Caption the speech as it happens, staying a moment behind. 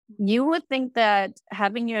You would think that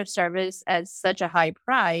having your service at such a high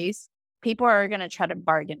price, people are going to try to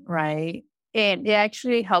bargain, right? And it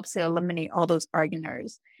actually helps to eliminate all those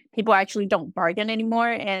bargainers. People actually don't bargain anymore.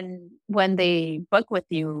 And when they book with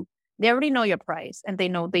you, they already know your price and they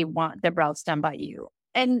know they want their brows done by you.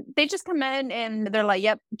 And they just come in and they're like,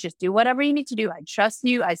 yep, just do whatever you need to do. I trust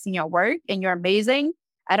you. I see your work and you're amazing.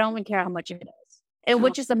 I don't even care how much it is. And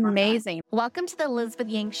which is amazing. Welcome to the Elizabeth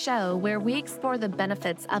Yang Show, where we explore the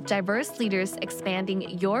benefits of diverse leaders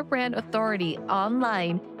expanding your brand authority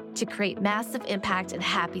online to create massive impact and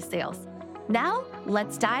happy sales. Now,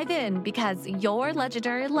 let's dive in because your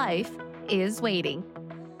legendary life is waiting.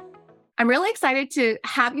 I'm really excited to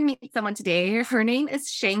have you meet someone today. Her name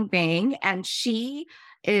is Sheng Vang, and she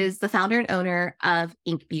is the founder and owner of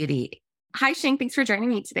Ink Beauty. Hi, Sheng. Thanks for joining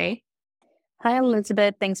me today. Hi,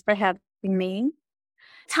 Elizabeth. Thanks for having me.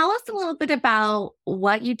 Tell us a little bit about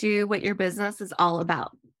what you do, what your business is all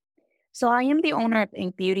about. So I am the owner of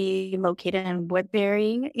Ink Beauty located in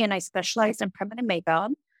Woodbury, and I specialize in permanent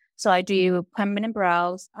makeup. So I do permanent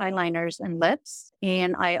brows, eyeliners, and lips,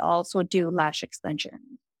 and I also do lash extensions.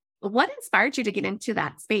 What inspired you to get into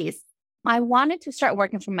that space? I wanted to start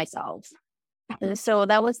working for myself. So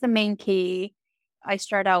that was the main key. I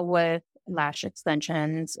started out with lash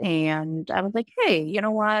extensions and I was like, hey, you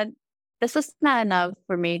know what? This is not enough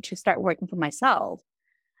for me to start working for myself.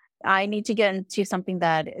 I need to get into something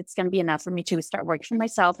that it's going to be enough for me to start working for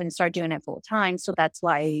myself and start doing it full time. So that's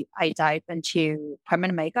why I dive into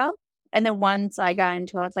permanent makeup. And then once I got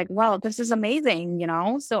into it, I was like, wow, this is amazing,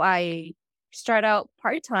 So I start out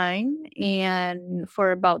part time, and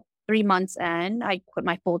for about 3 months in, I quit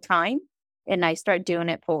my full time and I start doing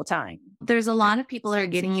it full time. There's a lot of people that are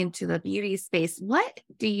getting into the beauty space. What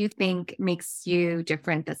do you think makes you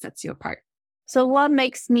different that sets you apart? So what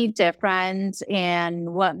makes me different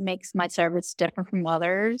and what makes my service different from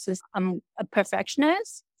others is I'm a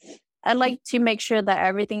perfectionist. I like to make sure that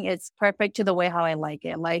everything is perfect to the way how I like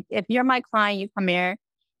it. Like if you're my client, you come here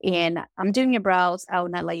and I'm doing your brows, I will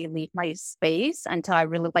not let you leave my space until I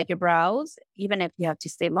really like your brows. Even if you have to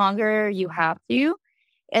stay longer, you have to.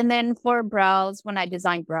 And then for brows, when I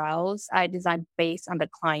design brows, I design based on the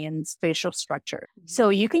client's facial structure. So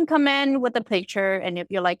you can come in with a picture, and if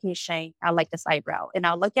you're like, hey, Shane, I like this eyebrow, and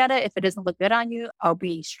I'll look at it. If it doesn't look good on you, I'll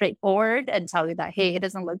be straightforward and tell you that, hey, it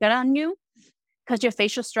doesn't look good on you because your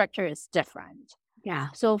facial structure is different. Yeah.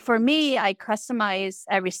 So for me, I customize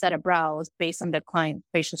every set of brows based on the client's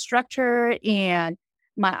facial structure, and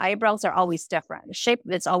my eyebrows are always different. The shape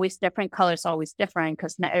is always different. Color is always different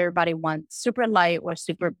because not everybody wants super light or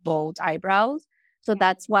super bold eyebrows. So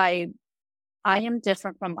that's why I am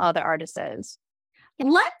different from other artists.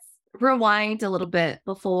 Let's rewind a little bit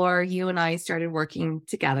before you and I started working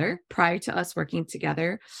together. Prior to us working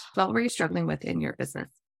together, what were you struggling with in your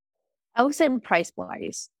business? I would say price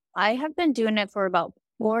wise. I have been doing it for about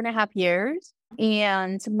 4.5 years,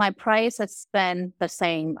 and my price has been the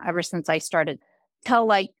same ever since I started. Till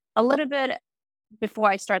like a little bit before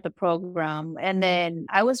I start the program. And then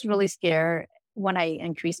I was really scared when I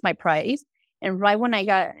increased my price. And right when I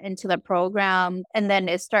got into the program, and then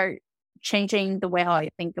it started changing the way how I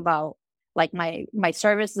think about like my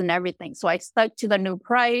service and everything. So I stuck to the new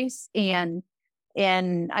price, and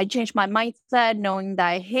I changed my mindset knowing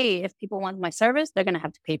that, hey, if people want my service, they're going to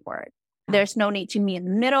have to pay for it. There's no need to meet in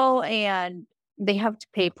the middle, and they have to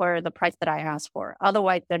pay for the price that I asked for.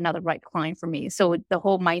 Otherwise, they're not the right client for me. So the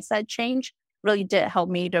whole mindset change really did help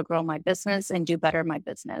me to grow my business and do better in my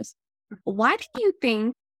business. Why do you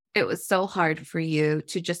think it was so hard for you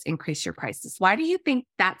to just increase your prices? Why do you think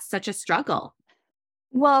that's such a struggle?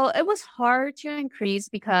 Well, it was hard to increase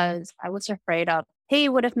because I was afraid of, hey,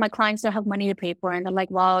 what if my clients don't have money to pay for it? And they're like,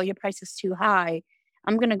 well, your price is too high.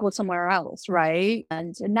 I'm going to go somewhere else, right?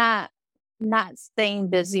 And not staying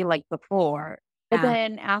busy like before. But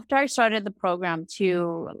then after I started the program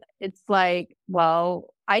too, it's like,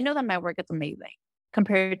 well, I know that my work is amazing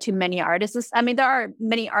compared to many artists. I mean, there are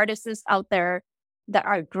many artists out there that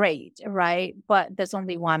are great, right? But there's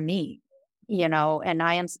only one me, and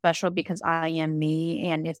I am special because I am me.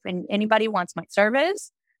 And if anybody wants my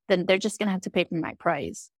service, then they're just going to have to pay for my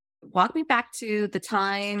price. Walk me back to the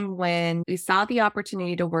time when we saw the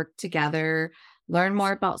opportunity to work together, learn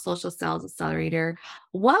more about Social Sales Accelerator.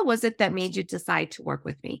 What was it that made you decide to work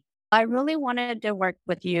with me? I really wanted to work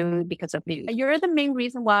with you because of you. You're the main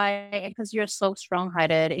reason why, because you're so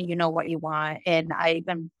strong-headed and you know what you want. And I've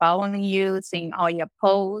been following you, seeing all your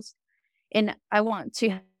posts, and I want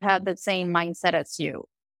to have the same mindset as you.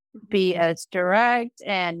 Be as direct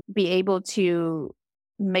and be able to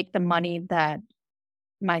make the money that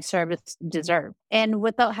my service deserve. And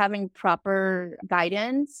without having proper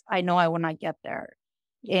guidance, I know I will not get there.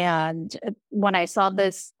 And when I saw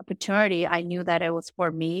this opportunity, I knew that it was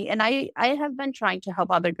for me. And I have been trying to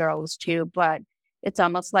help other girls too, but it's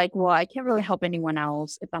almost like, well, I can't really help anyone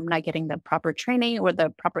else if I'm not getting the proper training or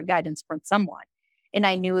the proper guidance from someone. And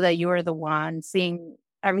I knew that you were the one seeing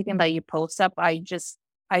everything that you post up. I just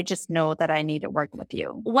know that I need to work with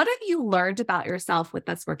you. What have you learned about yourself with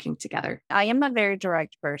us working together? I am a very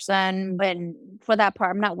direct person, but for that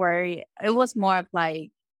part, I'm not worried. It was more of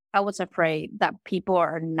like, I was afraid that people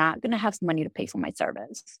are not going to have money to pay for my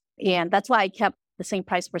service. And that's why I kept the same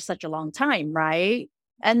price for such a long time, right?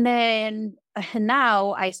 And then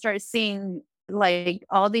now I start seeing like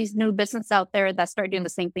all these new business out there that start doing the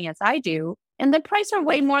same thing as I do. And the price are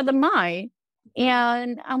way more than mine.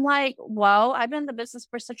 And I'm like, well, I've been in the business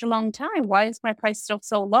for such a long time. Why is my price still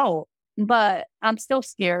so low? But I'm still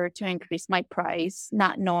scared to increase my price,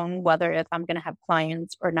 not knowing whether if I'm going to have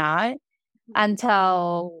clients or not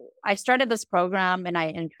until I started this program and I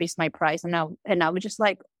increased my price. And I was just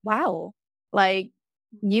like, wow, like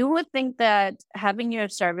you would think that having your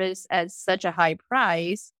service at such a high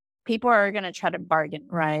price, people are going to try to bargain,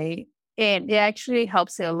 right? And it actually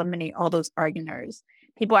helps to eliminate all those bargainers.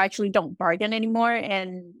 People actually don't bargain anymore.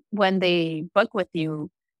 And when they book with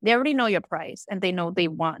you, they already know your price and they know they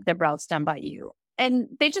want their brows done by you. And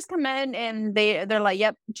they just come in and they're like,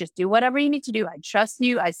 yep, just do whatever you need to do. I trust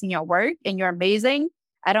you. I see your work and you're amazing.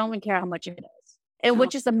 I don't even care how much it is. And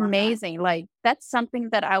which is amazing. Like that's something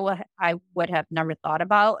that I would have never thought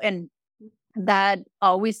about. And that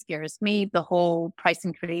always scares me, the whole price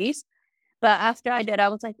increase. But after I did, I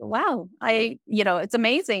was like, wow, it's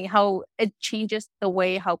amazing how it changes the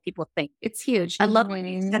way how people think. It's huge. I love what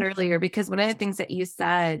you said earlier, because one of the things that you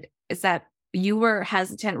said is that you were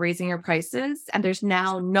hesitant raising your prices and there's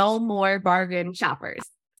now no more bargain shoppers.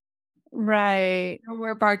 Right. No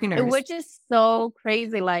more bargainers. Which is so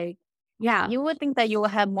crazy. Like, yeah, you would think that you will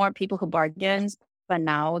have more people who bargain, but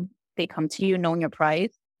now they come to you knowing your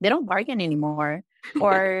price. They don't bargain anymore.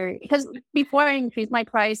 Or because before I increase my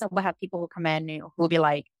price, I will have people who come in who will be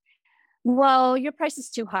like, well, your price is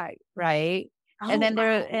too high, right? And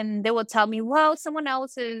then they will tell me, well, someone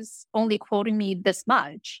else is only quoting me this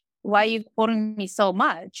much. Why are you quoting me so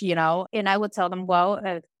much? And I would tell them, well,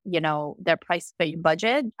 if, their price for your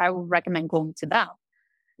budget, I would recommend going to them.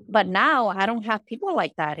 But now I don't have people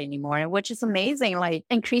like that anymore, which is amazing. Like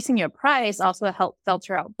increasing your price also helps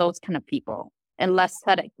filter out those kind of people and less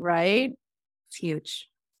headache, right? It's huge.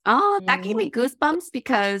 Oh, that gave me goosebumps,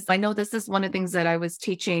 because I know this is one of the things that I was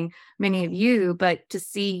teaching many of you, but to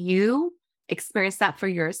see you experience that for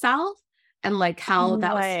yourself and like how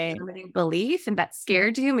that was a limiting belief and that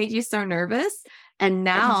scared you, made you so nervous. And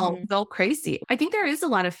now go crazy. I think there is a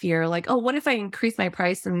lot of fear, like, oh, what if I increase my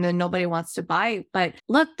price and then nobody wants to buy? But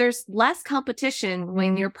look, there's less competition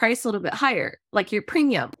when your price a little bit higher, like your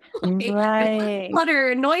premium. Right.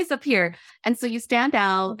 Clutter and noise up here. And so you stand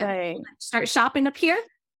out and start shopping up here.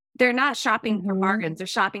 They're not shopping for bargains. They're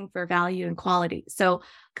shopping for value and quality. So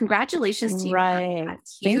congratulations to you. Right.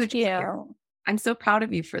 Thank you. I'm so proud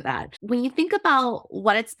of you for that. When you think about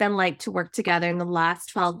what it's been like to work together in the last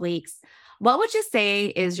 12 weeks, what would you say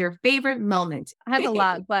is your favorite moment? I have a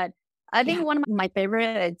lot, but I think one of my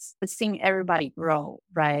favorite is seeing everybody grow,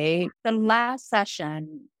 right? The last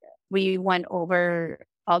session, we went over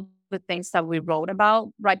all the things that we wrote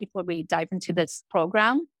about right before we dive into this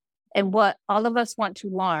program and what all of us want to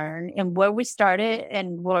learn and where we started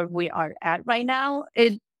and where we are at right now.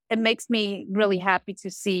 It makes me really happy to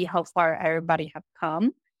see how far everybody have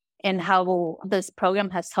come and how this program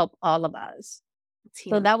has helped all of us.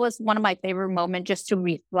 So that was one of my favorite moments, just to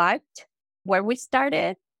reflect where we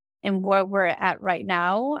started and where we're at right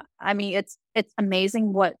now. I mean, it's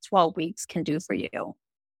amazing what 12 weeks can do for you.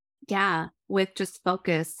 Yeah, with just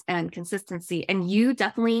focus and consistency. And you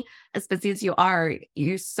definitely, as busy as you are,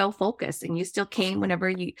 you're so focused and you still came whenever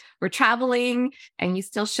you were traveling and you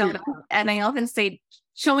still showed up. And I often say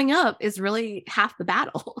showing up is really half the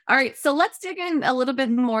battle. All right, so let's dig in a little bit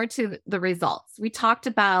more to the results. We talked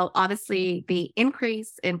about obviously the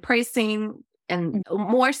increase in pricing and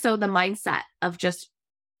more so the mindset of just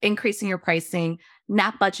increasing your pricing,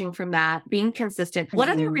 not budging from that, being consistent. What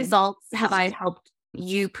other results have I helped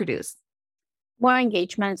you produce? More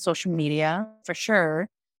engagement, social media, for sure.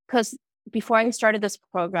 Because before I started this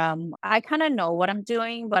program, I kind of know what I'm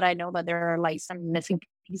doing, but I know that there are like some missing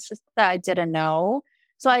pieces that I didn't know.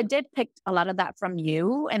 So I did pick a lot of that from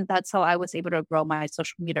you, and that's how I was able to grow my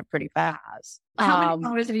social media pretty fast. How many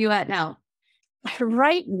followers are you at now?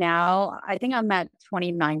 Right now, I think I'm at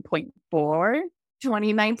 29.4. So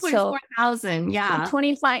 29.4 thousand. Yeah.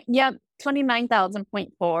 25, yep,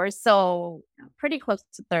 29,000.4. So pretty close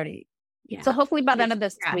to 30. Yeah. So hopefully by the end of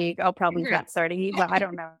this Congrats. week, I'll probably hit Congrats. 30, but I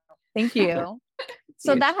don't know. Thank you.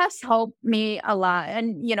 So Huge. that has helped me a lot.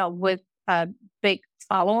 And, with a big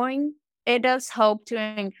following, it does help to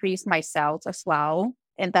increase my sales as well.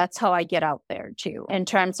 And that's how I get out there too, in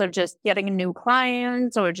terms of just getting new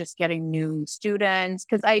clients or just getting new students.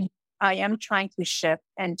 Cause I am trying to shift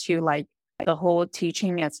into like the whole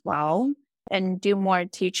teaching as well and do more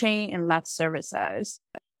teaching and less services.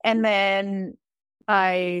 And then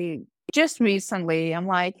I just recently, I'm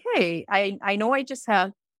like, hey, I know I just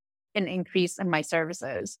have an increase in my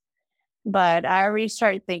services, but I already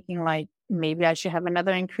started thinking like maybe I should have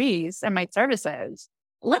another increase in my services.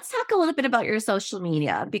 Let's talk a little bit about your social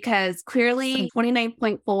media because clearly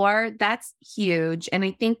 29.4, that's huge. And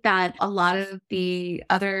I think that a lot of the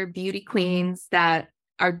other beauty queens that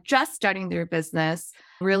are just starting their business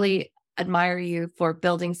really admire you for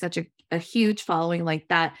building such a huge following like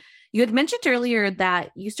that. You had mentioned earlier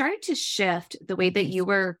that you started to shift the way that you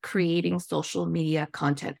were creating social media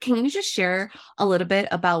content. Can you just share a little bit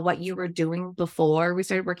about what you were doing before we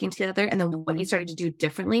started working together and then what you started to do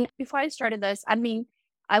differently? Before I started this, I mean,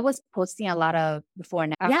 I was posting a lot of before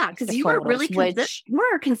and Yeah, after because you were photos, really which, you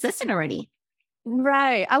were consistent already.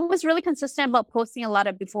 right. I was really consistent about posting a lot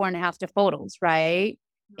of before and after photos, right?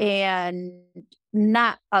 Mhm. And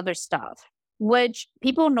not other stuff, which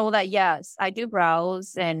people know that, yes, I do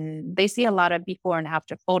browse and they see a lot of before and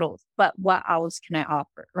after photos, but what else can I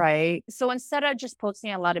offer, right? So instead of just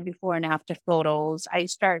posting a lot of before and after photos, I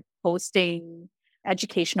start posting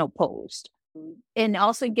educational posts and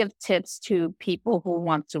also give tips to people who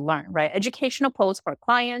want to learn, right? Educational posts for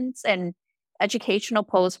clients and educational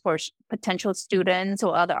posts for potential students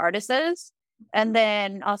or other artists. And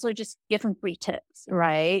then also just give them free tips,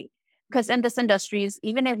 right? Because in this industry,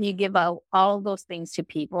 even if you give out all those things to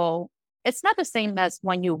people, it's not the same as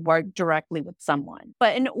when you work directly with someone.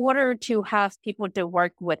 But in order to have people to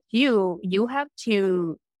work with you, you have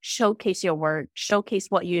to showcase your work, showcase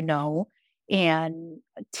what you know, and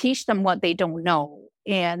teach them what they don't know.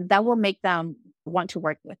 And that will make them want to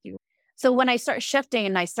work with you. So when I start shifting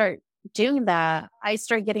and I start doing that, I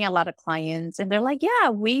start getting a lot of clients and they're like, yeah,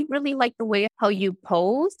 we really like the way how you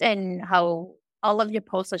post and how all of your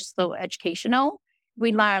posts are so educational.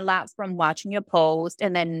 We learn a lot from watching your post.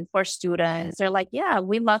 And then for students, they're like, yeah,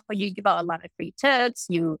 we love how you give out a lot of free tips.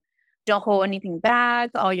 You don't hold anything back.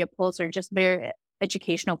 All your posts are just very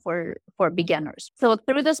educational for beginners. So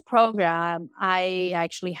through this program, I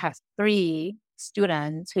actually have 3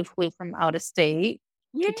 students who flew from out of state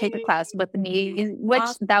to take the Yay! class with me, which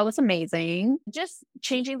Awesome. that was amazing. Just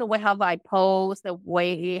changing the way how I post, the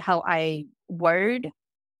way how I word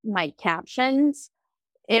my captions,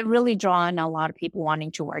 it really drawn a lot of people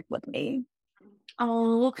wanting to work with me.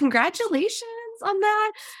 Oh, well, congratulations on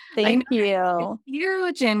that. I know Thank it's you.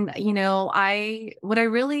 huge. And, what I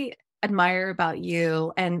really admire about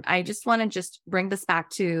you, and I just want to just bring this back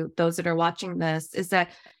to those that are watching this, is that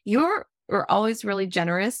you're always really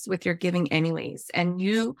generous with your giving anyways. And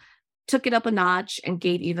you took it up a notch and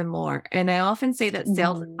gave even more. And I often say that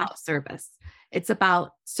sales is Mhm. about service. It's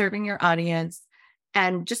about serving your audience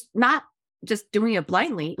and just not just doing it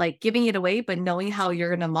blindly, like giving it away, but knowing how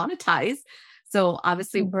you're going to monetize. So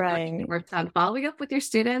obviously Right. you worked on following up with your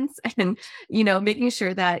students and, making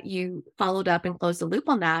sure that you followed up and closed the loop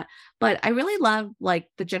on that. But I really love like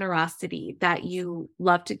the generosity that you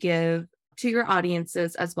love to give to your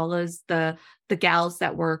audiences as well as the gals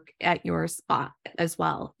that work at your spot as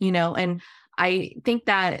well, and I think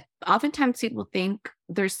that oftentimes people think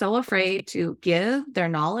they're so afraid to give their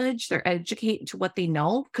knowledge, their educate to what they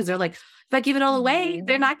know, because they're like, if I give it all away,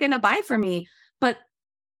 they're Mhm. not going to buy from me. But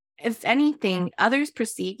if anything, others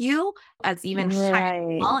perceive you as even higher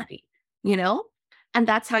Right. quality, you know? And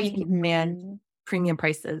that's how you can command Mhm. premium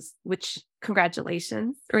prices, which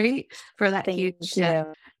congratulations, right? For that huge Thank shift.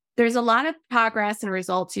 you. There's a lot of progress and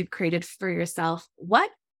results you've created for yourself.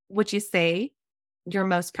 What would you say you're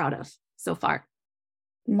most proud of so far?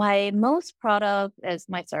 My most proud of is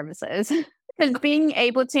my services. Because being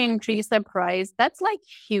able to increase the price, that's like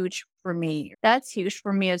huge for me. That's huge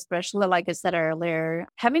for me, especially like I said earlier,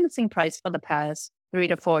 having the same price for the past 3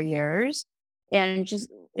 to 4 years. And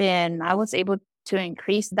I was able to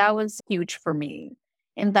increase, that was huge for me.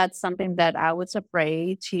 And that's something that I was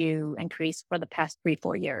afraid to increase for the past 3,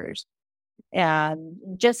 4 years. And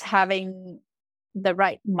just having the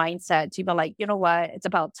right mindset to be like, you know what, it's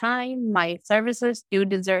about time. My services do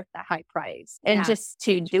deserve that high price. And Yeah. just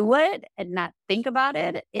to do it and not think about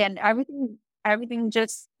it and everything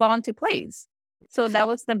just fall into place. So that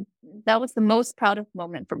was the most proudest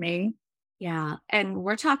moment for me. Yeah. And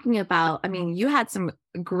we're talking about, I mean, you had some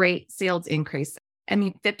great sales increase. I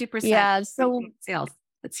mean, 50% Yeah. So sales.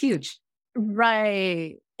 That's huge.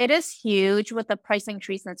 right. It is huge with the price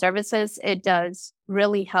increase in services. It does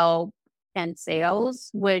really help in sales,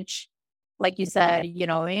 which, like you said, it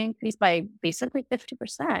increased by basically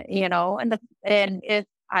 50%, and if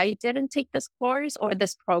I didn't take this course or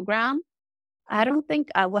this program, I don't think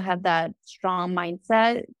I will have that strong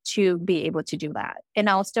mindset to be able to do that. And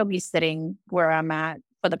I'll still be sitting where I'm at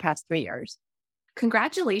for the past 3 years.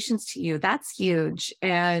 Congratulations to you. That's huge.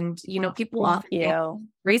 And, people Thank often think you.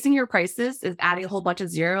 raising your prices is adding a whole bunch of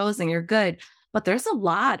zeros and you're good. But there's a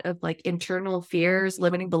lot of like internal fears,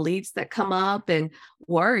 limiting beliefs that come up and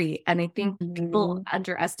worry. And I think people Mhm.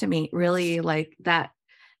 underestimate really like that.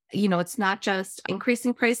 It's not just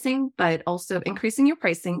increasing pricing, but also increasing your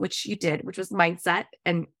pricing, which you did, which was mindset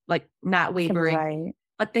and like not wavering. Right.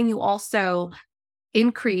 But then you also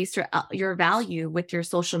increase your value with your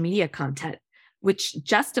social media content, which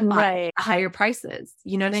justify Right. higher prices.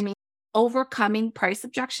 You know what I mean? Overcoming price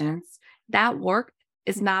objections, that work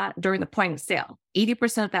is not during the point of sale.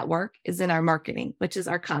 80% of that work is in our marketing, which is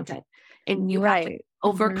our content. And you have to Right.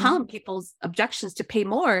 overcome people's objections to pay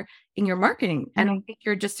more in your marketing. And I think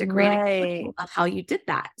you're just a great Right. example of how you did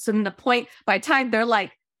that. So then by the time they're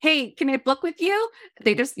like, hey, can I book with you?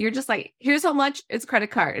 You're just like, here's how much, it's credit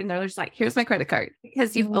card. And they're just like, here's my credit card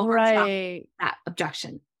because you've overcome Right. that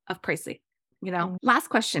objection of pricing. Mm. Last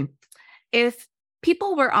question. If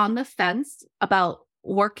people were on the fence about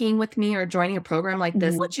working with me or joining a program like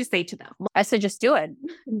this, Mhm. what'd you say to them? I said, just do it.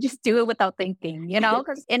 Just do it without thinking,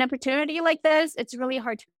 because an opportunity like this, it's really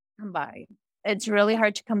hard to come by. It's really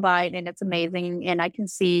hard to come by, and it's amazing. And I can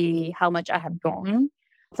see how much I have grown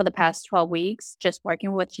for the past 12 weeks, just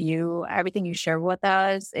working with you. Everything you share with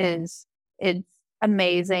us it's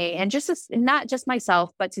amazing. And not just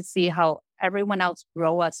myself, but to see how everyone else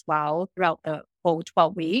grow as well throughout the whole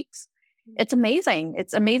 12 weeks. It's amazing.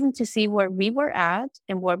 It's amazing to see where we were at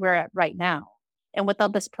and where we're at right now. And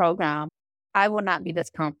without this program, I will not be this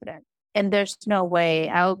confident. And there's no way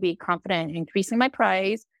I will be confident in increasing my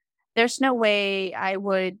price. There's no way I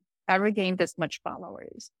would ever gain this much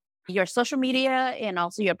followers. Your social media and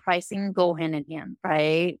also your pricing go hand in hand,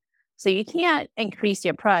 right? So you can't increase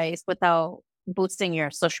your price without boosting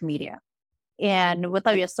your social media. And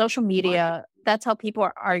without your social media, that's how people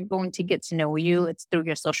are going to get to know you. It's through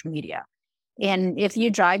your social media. And if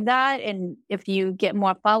you drive that and if you get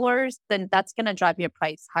more followers, then that's going to drive your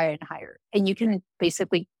price higher and higher. And you can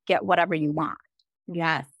basically get whatever you want.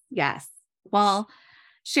 Yes. Yes. Well,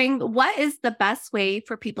 Sheng, what is the best way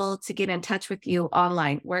for people to get in touch with you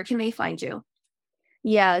online? Where can they find you?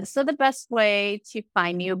 Yeah. So the best way to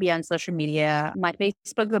find me will be on social media. My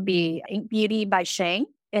Facebook will be Ink Beauty by Sheng.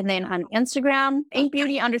 And then on Instagram, Ink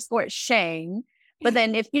Beauty _ Sheng. But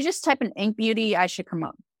then if you just type in Ink Beauty, I should come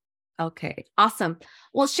up. Okay, awesome.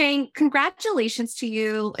 Well, Sheng, congratulations to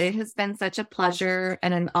you. It has been such a pleasure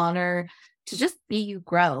and an honor to just see you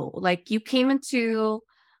grow. Like you came into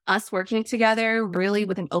us working together really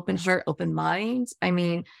with an open heart, open mind. I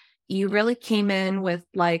mean, you really came in with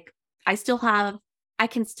like, I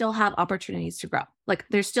can still have opportunities to grow. Like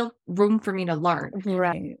there's still room for me to learn.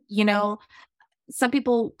 Right. Some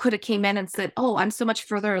people could have came in and said, "Oh, I'm so much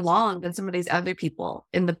further along than some of these other people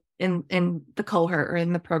in the cohort or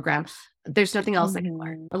in the program. There's nothing else I can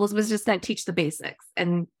learn. Elizabeth's just going to teach the basics,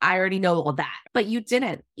 and I already know all that." But you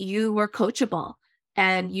didn't. You were coachable,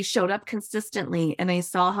 and you showed up consistently. And I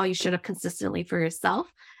saw how you showed up consistently for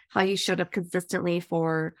yourself, how you showed up consistently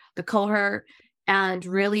for the cohort, and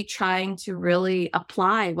really trying to really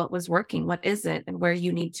apply what was working, what isn't, and where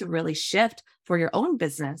you need to really shift for your own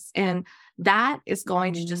business. And that is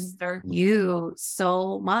going to just serve you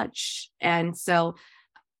so much. And so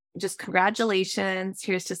just congratulations.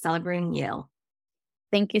 Here's to celebrating you.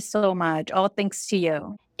 Thank you so much. All thanks to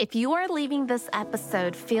you. If you are leaving this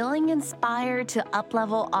episode feeling inspired to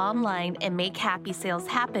uplevel online and make happy sales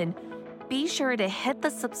happen, be sure to hit the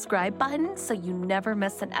subscribe button so you never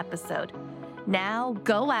miss an episode. Now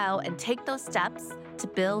go out and take those steps to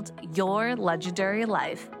build your legendary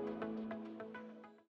life.